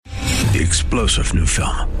The explosive new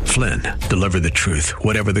film, Flynn, deliver the truth,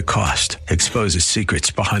 whatever the cost. Exposes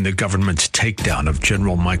secrets behind the government's takedown of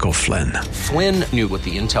General Michael Flynn. Flynn knew what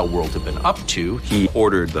the intel world had been up to. He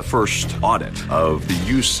ordered the first audit of the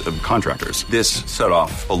use of contractors. This set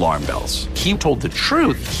off alarm bells. He told the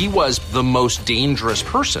truth. He was the most dangerous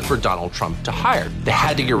person for Donald Trump to hire. They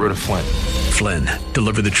had to get rid of Flynn. Flynn,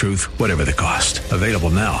 deliver the truth, whatever the cost. Available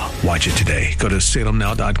now. Watch it today. Go to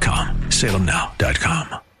salemnow.com.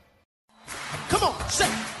 salemnow.com. Come on, say,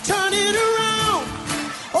 turn it around.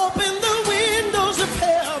 Open the windows of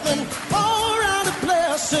heaven. Pour out a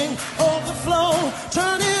blessing, overflow.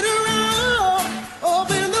 Turn it around.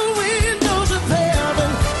 Open the windows of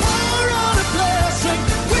heaven. Pour out a blessing.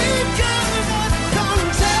 We've got what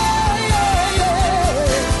comes out.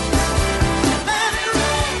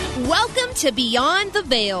 Welcome to Beyond the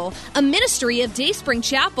Veil, a ministry of Dayspring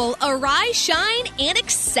Chapel. Arise, shine, and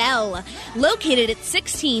excel. Located at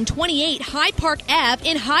 1628 Hyde Park Ave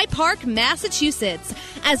in Hyde Park, Massachusetts.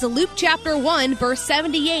 As Luke chapter 1, verse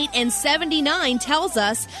 78 and 79 tells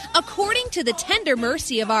us, according to the tender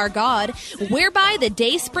mercy of our God, whereby the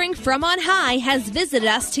dayspring from on high has visited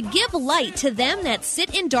us to give light to them that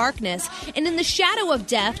sit in darkness and in the shadow of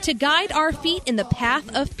death, to guide our feet in the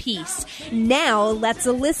path of peace. Now let's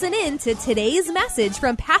listen in to today's message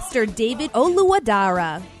from Pastor David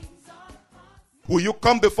Oluwadara. Will you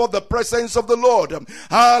come before the presence of the Lord?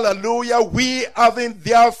 Hallelujah. We having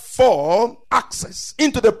therefore access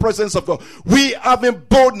into the presence of God. We having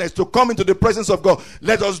boldness to come into the presence of God.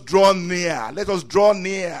 Let us draw near. Let us draw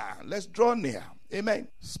near. Let's draw near. Amen.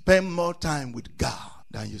 Spend more time with God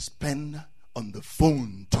than you spend on the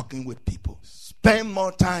phone talking with people. Spend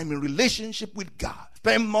more time in relationship with God.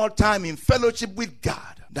 Spend more time in fellowship with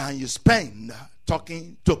God than you spend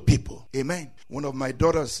talking to people. Amen. One of my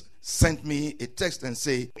daughters sent me a text and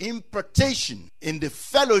say, impartation in the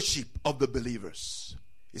fellowship of the believers.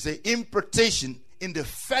 He said, impartation in the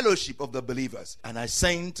fellowship of the believers. And I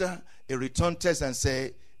sent a return text and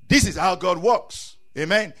say, this is how God works.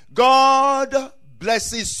 Amen. God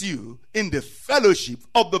blesses you in the fellowship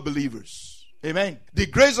of the believers. Amen. The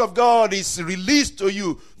grace of God is released to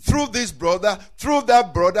you through this brother, through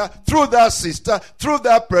that sister, through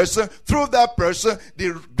that person.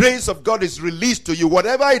 The grace of God is released to you.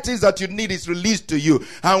 Whatever it is that you need is released to you.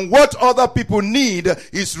 And what other people need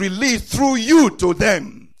is released through you to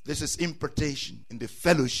them. This is impartation in the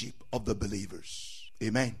fellowship of the believers.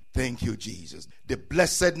 Amen. Thank you, Jesus. The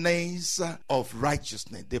blessedness of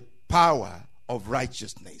righteousness, the power of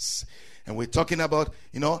righteousness. And we're talking about,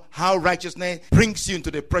 how righteousness brings you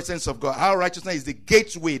into the presence of God. How righteousness is the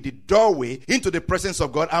gateway, the doorway into the presence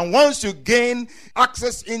of God. And once you gain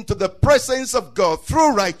access into the presence of God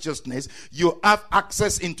through righteousness, you have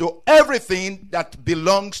access into everything that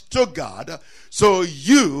belongs to God. So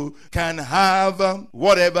you can have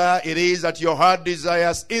whatever it is that your heart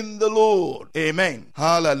desires in the Lord. Amen.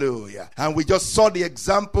 Hallelujah. And we just saw the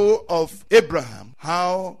example of Abraham,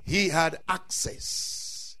 how he had access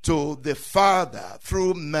to the Father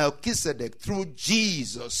through Melchizedek, through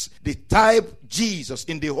Jesus, the type Jesus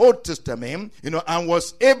in the Old Testament, and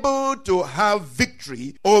was able to have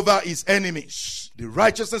victory over his enemies. The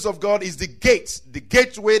righteousness of God is the gate, the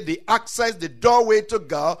gateway, the access, the doorway to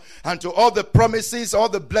God and to all the promises, all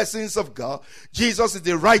the blessings of God. Jesus is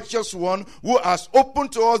the righteous one who has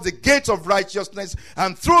opened to us the gate of righteousness,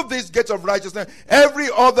 and through this gate of righteousness, every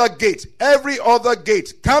other gate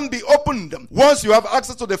can be opened. Once you have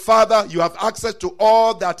access to the Father, you have access to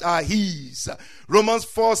all that are His. Romans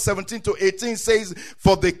 4:17-18 says,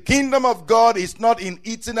 for the kingdom of God is not in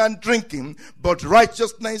eating and drinking, but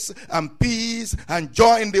righteousness and peace and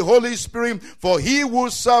joy in the Holy Spirit. For he who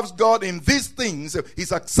serves God in these things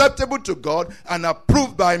is acceptable to God and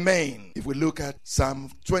approved by men. If we look at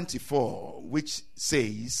Psalm 24, which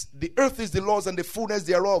says, the earth is the Lord's and the fullness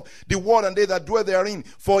thereof, the world and they that dwell therein.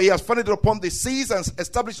 For he has founded it upon the seas and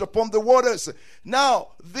established upon the waters. Now,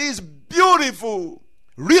 this beautiful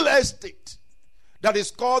real estate that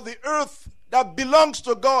is called the earth, that belongs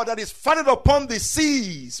to God, that is founded upon the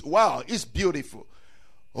seas. Wow, it's beautiful.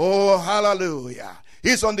 Oh, hallelujah.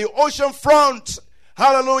 It's on the ocean front.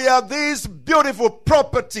 Hallelujah. This beautiful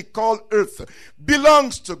property called earth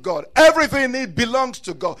belongs to God. Everything in it belongs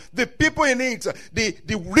to God. The people in it,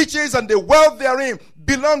 the riches and the wealth therein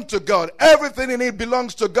belong to God. Everything in it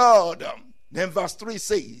belongs to God. Then verse 3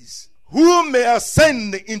 says, who may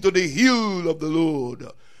ascend into the hill of the Lord?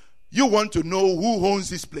 You want to know who owns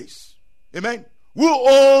this place. Amen. Who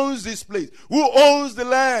owns this place? Who owns the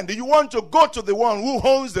land? You want to go to the one who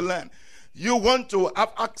owns the land. You want to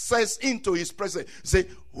have access into his presence. Say,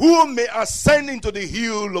 who may ascend into the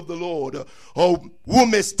hill of the Lord, or who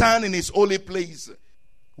may stand in his holy place?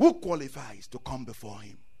 Who qualifies to come before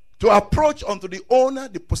him? To approach unto the owner,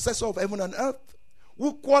 the possessor of heaven and earth?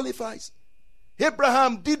 Who qualifies?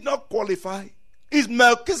 Abraham did not qualify. It's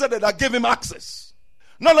Melchizedek that gave him access.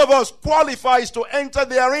 None of us qualifies to enter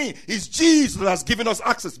therein. It's Jesus that has given us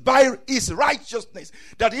access by his righteousness,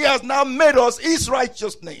 that he has now made us his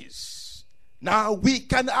righteousness. Now we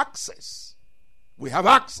can access. We have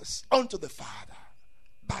access unto the Father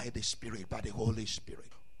by the Spirit, by the Holy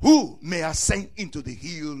Spirit. Who may ascend into the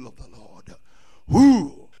hill of the Lord?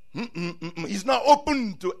 Who? It's not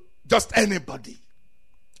open to just anybody.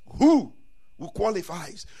 Who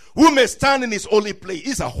qualifies? Who may stand in his holy place?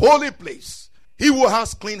 It's a holy place. He who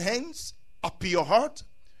has clean hands, a pure heart,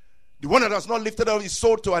 the one that has not lifted up his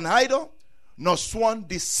soul to an idol, nor sworn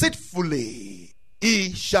deceitfully,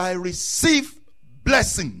 he shall receive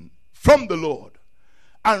blessing from the Lord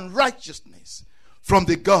and righteousness from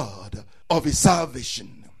the God of his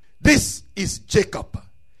salvation. This is Jacob,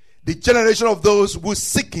 the generation of those who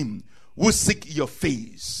seek him, who seek your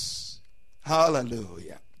face.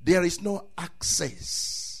 Hallelujah. There is no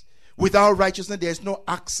access. Without righteousness, there is no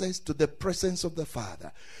access to the presence of the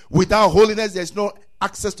Father. Without holiness, there is no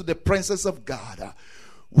access to the presence of God.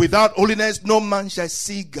 Without holiness, no man shall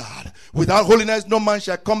see God. Without holiness, no man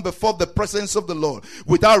shall come before the presence of the Lord.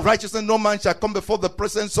 Without righteousness, no man shall come before the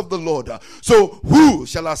presence of the Lord. So who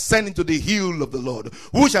shall ascend into the hill of the Lord?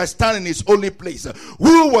 Who shall stand in his holy place?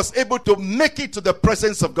 Who was able to make it to the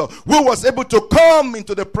presence of God? Who was able to come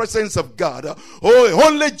into the presence of God? Oh,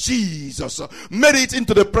 only Jesus made it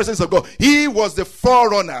into the presence of God. He was the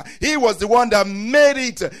forerunner. He was the one that made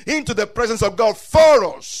it into the presence of God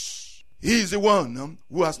for us. He is the one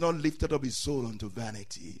who has not lifted up his soul unto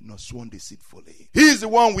vanity, nor sworn deceitfully. He is the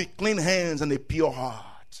one with clean hands and a pure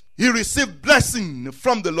heart. He received blessing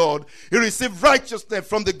from the Lord. He received righteousness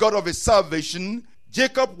from the God of his salvation.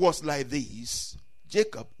 Jacob was like this.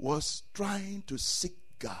 Jacob was trying to seek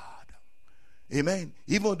God. Amen.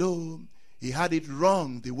 Even though he had it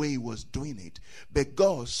wrong the way he was doing it, but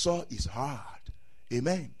God saw his heart.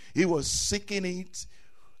 Amen. He was seeking it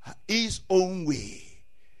his own way.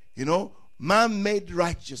 You know, man made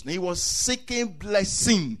righteousness. He was seeking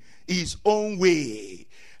blessing his own way.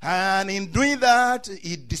 And in doing that,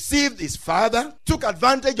 he deceived his father, took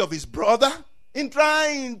advantage of his brother in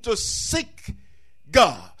trying to seek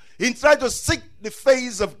God, in trying to seek the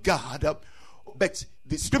face of God. But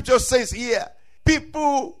the scripture says here,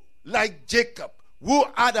 people like Jacob who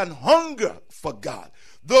had an hunger for God,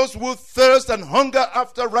 those who thirst and hunger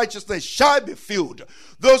after righteousness shall be filled.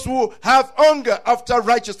 Those who have hunger after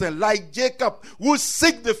righteousness, like Jacob, who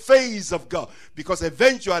seek the face of God. Because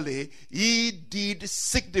eventually, he did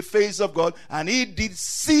seek the face of God, and he did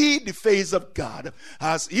see the face of God.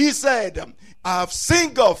 As he said, I have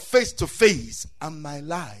seen God face to face, and my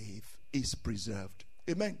life is preserved.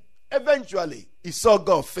 Amen. Eventually, he saw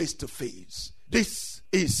God face to face. This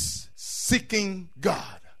is seeking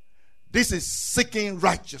God. This is seeking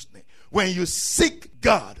righteousness. When you seek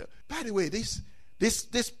God, by the way,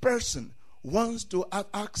 this person wants to have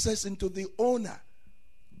access into the owner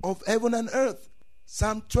of heaven and earth.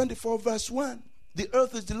 Psalm 24 verse 1. The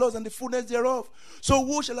earth is the Lord's and the fullness thereof. So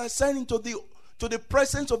who shall ascend into the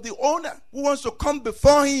presence of the owner? Who wants to come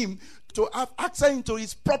before him to have access into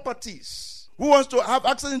his properties? Who wants to have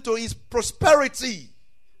access into his prosperity?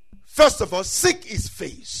 First of all, seek his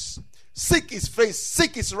face. Seek his face,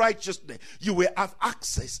 seek his righteousness. You will have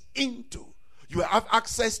access into. You will have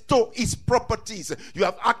access to his properties. You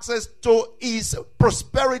have access to his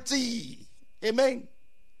prosperity. Amen.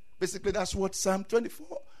 Basically, that's what Psalm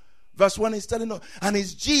 24 verse 1 is telling us. And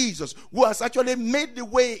it's Jesus who has actually made the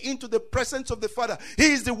way into the presence of the Father.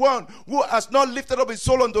 He is the one who has not lifted up his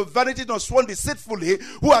soul unto vanity nor sworn deceitfully,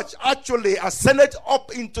 who has actually ascended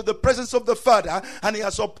up into the presence of the Father, and he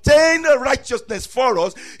has obtained righteousness for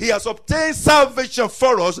us. He has obtained salvation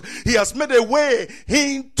for us. He has made a way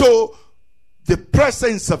into the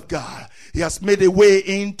presence of God. He has made a way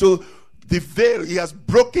into the veil. He has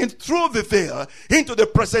broken through the veil into the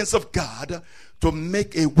presence of God, to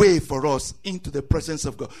make a way for us into the presence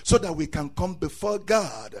of God, so that we can come before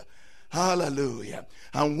God. Hallelujah.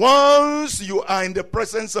 And once you are in the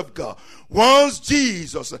presence of God, once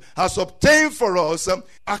Jesus has obtained for us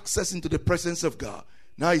access into the presence of God,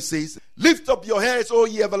 now he says, lift up your heads, O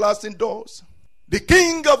ye everlasting doors. The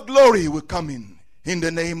King of glory will come in. In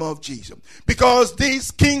the name of Jesus. Because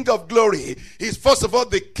this King of glory is first of all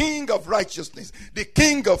the King of righteousness, the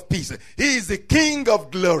King of peace. He is the King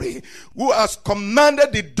of glory who has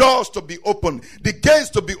commanded the doors to be open, the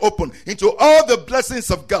gates to be open into all the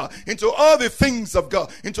blessings of God, into all the things of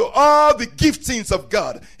God, into all the giftings of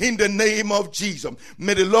God. In the name of Jesus.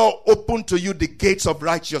 May the Lord open to you the gates of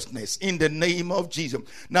righteousness in the name of Jesus.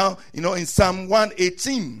 Now, in Psalm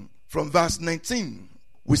 118 from verse 19,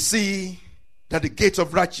 we see that the gates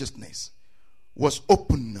of righteousness was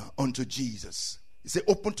open unto Jesus. He said,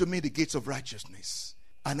 open to me the gates of righteousness,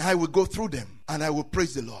 and I will go through them, and I will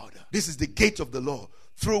praise the Lord. This is the gate of the Lord,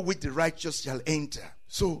 through which the righteous shall enter.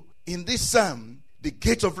 So, in this psalm, the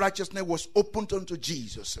gate of righteousness was opened unto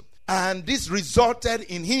Jesus. And this resulted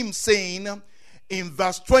in him saying, in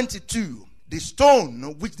verse 22, the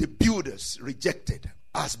stone which the builders rejected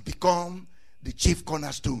has become the chief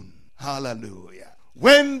cornerstone. Hallelujah.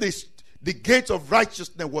 When the gate of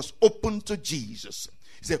righteousness was open to Jesus,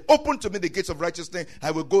 he said, open to me the gates of righteousness,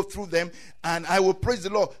 I will go through them, and I will praise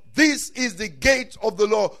the Lord. This is the gate of the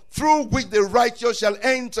Lord, through which the righteous shall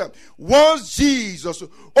enter. Once Jesus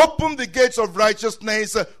opened the gates of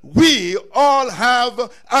righteousness, we all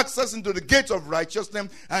have access into the gate of righteousness.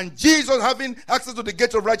 And Jesus having access to the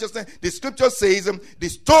gate of righteousness, the scripture says, the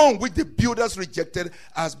stone which the builders rejected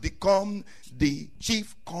has become the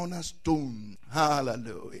chief cornerstone.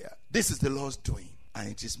 Hallelujah. This is the Lord's doing, and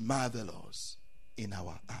it is marvelous in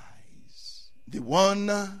our eyes. The one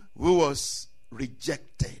who was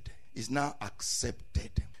rejected is now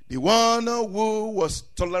accepted. The one who was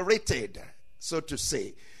tolerated, so to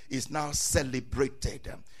say, is now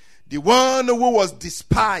celebrated. The one who was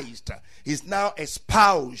despised is now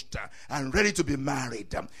espoused and ready to be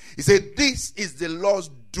married. He said, this is the Lord's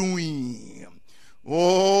doing.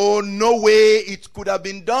 Oh, no way it could have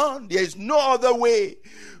been done. There is no other way.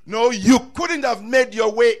 No, you couldn't have made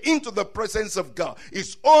your way into the presence of God.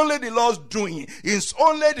 It's only the Lord's doing. It's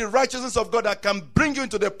only the righteousness of God that can bring you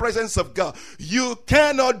into the presence of God. You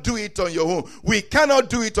cannot do it on your own. We cannot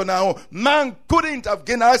do it on our own. Man couldn't have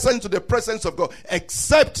gained access into the presence of God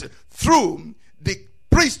except through the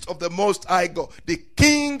priest of the Most High God, the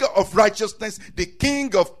King of righteousness, the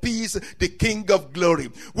King of peace, the King of glory,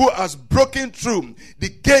 who has broken through the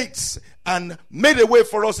gates and made a way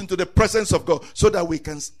for us into the presence of God so that we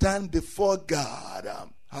can stand before God.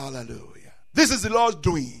 Hallelujah. This is the Lord's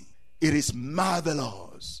doing. It is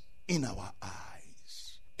marvelous in our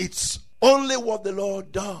eyes. It's only what the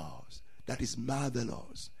Lord does that is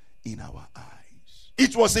marvelous in our eyes.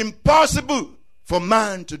 It was impossible for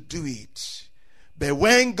man to do it. But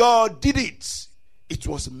when God did it, it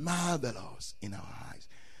was marvelous in our eyes.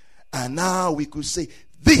 And now we could say,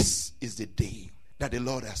 this is the day that the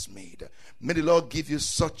Lord has made. May the Lord give you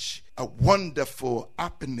such a wonderful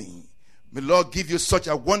happening. May the Lord give you such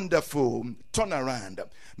a wonderful turnaround.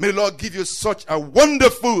 May the Lord give you such a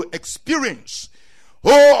wonderful experience.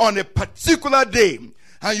 Oh, on a particular day.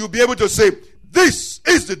 And you'll be able to say, this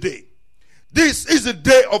is the day. This is the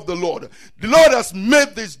day of the Lord. The Lord has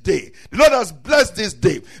made this day. The Lord has blessed this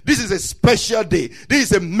day. This is a special day.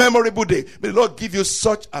 This is a memorable day. May the Lord give you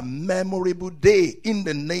such a memorable day in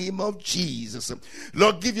the name of Jesus.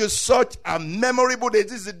 Lord, give you such a memorable day.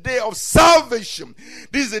 This is the day of salvation.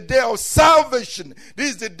 This is the day of salvation. This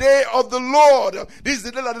is the day of the Lord. This is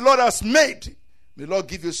the day that the Lord has made. May the Lord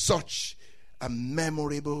give you such a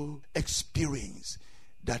memorable experience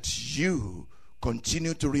that you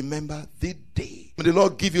continue to remember the day. May the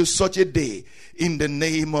Lord give you such a day in the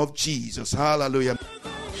name of Jesus. Hallelujah.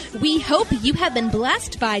 We hope you have been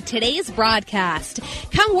blessed by today's broadcast.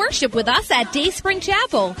 Come worship with us at Dayspring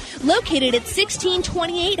Chapel, located at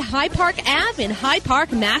 1628 Hyde Park Ave in Hyde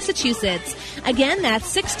Park, Massachusetts. Again,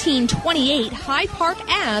 that's 1628 Hyde Park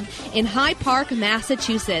Ave in Hyde Park,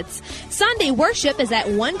 Massachusetts. Sunday worship is at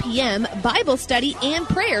 1 p.m., Bible study and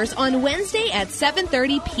prayers on Wednesday at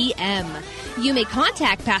 7:30 p.m. You may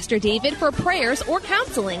contact Pastor David for prayers or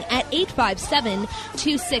counseling at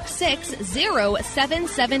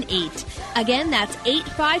 857-266-0778. Again, that's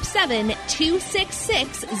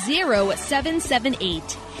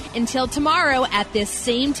 857-266-0778. Until tomorrow at this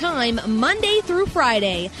same time, Monday through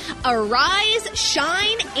Friday, arise,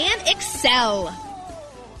 shine, and excel.